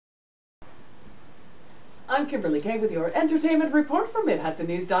I'm Kimberly Kay with your entertainment report from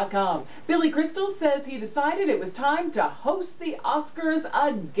MidHudsonNews.com. Billy Crystal says he decided it was time to host the Oscars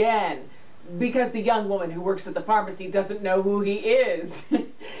again because the young woman who works at the pharmacy doesn't know who he is.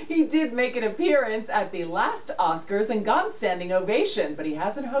 He did make an appearance at the last Oscars and got a standing ovation, but he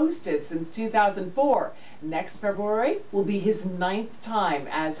hasn't hosted since 2004. Next February will be his 9th time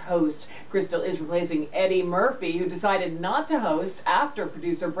as host. Crystal is replacing Eddie Murphy, who decided not to host after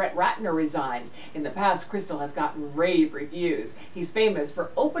producer Brett Ratner resigned. In the past, Crystal has gotten rave reviews. He's famous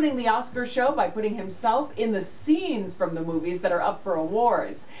for opening the Oscar show by putting himself in the scenes from the movies that are up for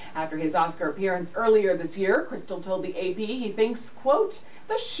awards. After his Oscar appearance earlier this year, Crystal told the AP he thinks, quote,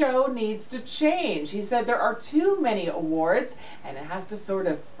 "The show needs to change." He said there are too many awards and it has to sort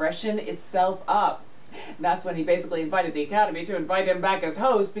of freshen itself up. That's when he basically invited the Academy to invite him back as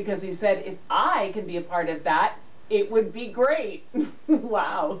host, because he said, if I can be a part of that, it would be great.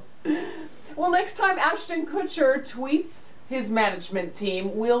 Wow. Well, next time Ashton Kutcher tweets his management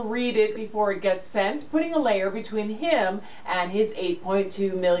team, we'll read it before it gets sent, putting a layer between him and his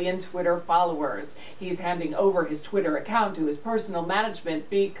 8.2 million Twitter followers. He's handing over his Twitter account to his personal management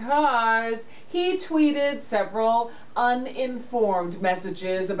because he tweeted several uninformed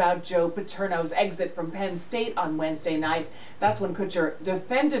messages about Joe Paterno's exit from Penn State on Wednesday night. That's when Kutcher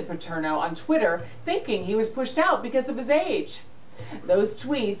defended Paterno on Twitter, thinking he was pushed out because of his age. Those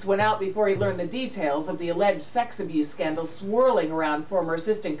tweets went out before he learned the details of the alleged sex abuse scandal swirling around former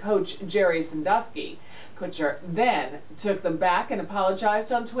assistant coach Jerry Sandusky. Kutcher then took them back and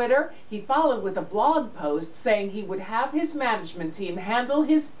apologized on Twitter. He followed with a blog post saying he would have his management team handle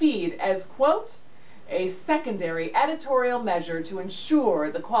his feed as, quote, a secondary editorial measure to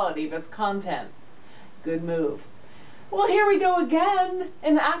ensure the quality of its content. Good move. Well, here we go again.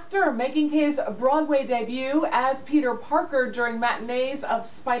 An actor making his Broadway debut as Peter Parker during matinees of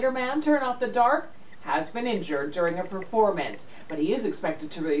Spider-Man Turn Off the Dark has been injured during a performance, but he is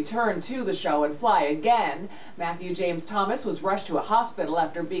expected to return to the show and fly again. Matthew James Thomas was rushed to a hospital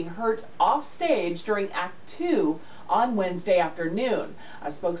after being hurt off stage during Act 2 on Wednesday afternoon.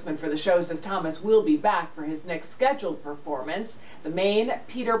 A spokesman for the show says Thomas will be back for his next scheduled performance. The main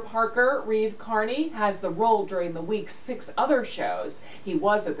Peter Parker, Reeve Carney, has the role during the week's 6 other shows. He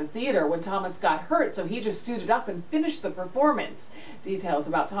was at the theater when Thomas got hurt, so he just suited up and finished the performance. Details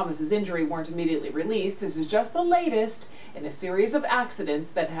about Thomas's injury weren't immediately released. This is just the latest in a series of accidents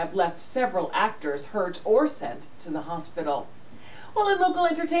that have left several actors hurt or sent to the hospital. Well, in local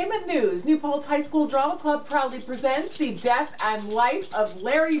entertainment news, New Paltz High School Drama Club proudly presents The Death and Life of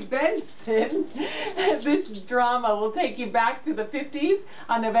Larry Benson. This drama will take you back to the 50s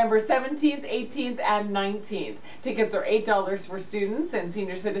on November 17th, 18th, and 19th. Tickets are $8 for students, and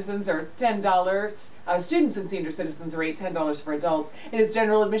senior citizens are $10. Students and senior citizens are $10 for adults. It is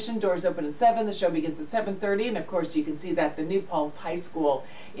general admission. Doors open at 7. The show begins at 7:30, and of course you can see that at the New Paltz High School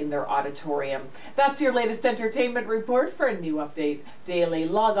in their auditorium. That's your latest entertainment report. For a new update daily,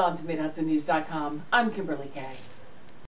 log on to MidHudsonNews.com. I'm Kimberly Kay.